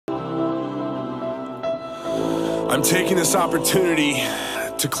I'm taking this opportunity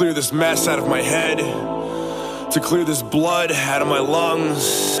to clear this mess out of my head, to clear this blood out of my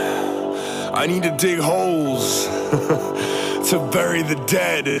lungs. I need to dig holes to bury the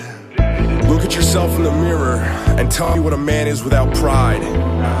dead. Look at yourself in the mirror and tell me what a man is without pride.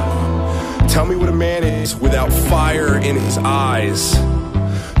 Tell me what a man is without fire in his eyes.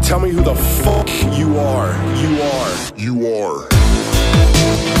 Tell me who the fuck you are. You are.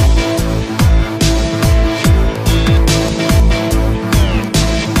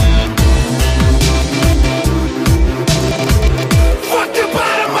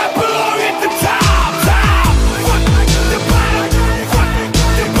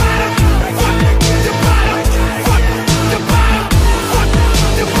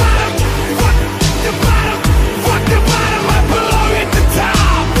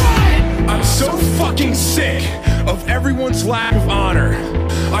 Sick of everyone's lack of honor.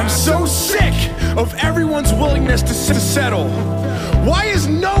 I'm so sick of everyone's willingness to settle. Why is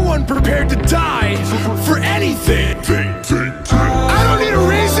no one prepared to die for anything? I don't need a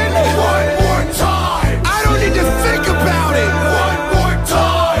reason. One more time. I don't need to think about it. One more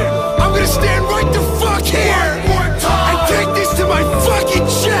time. I'm gonna stand right the fuck here. One more time. And take this to my fucking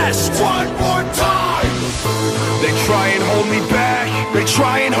chest. One more time. They try and hold me back. They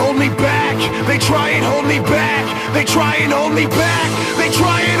try and hold me back. They try and hold me back. They try and hold me back. They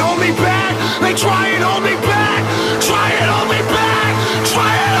try and hold me back. They try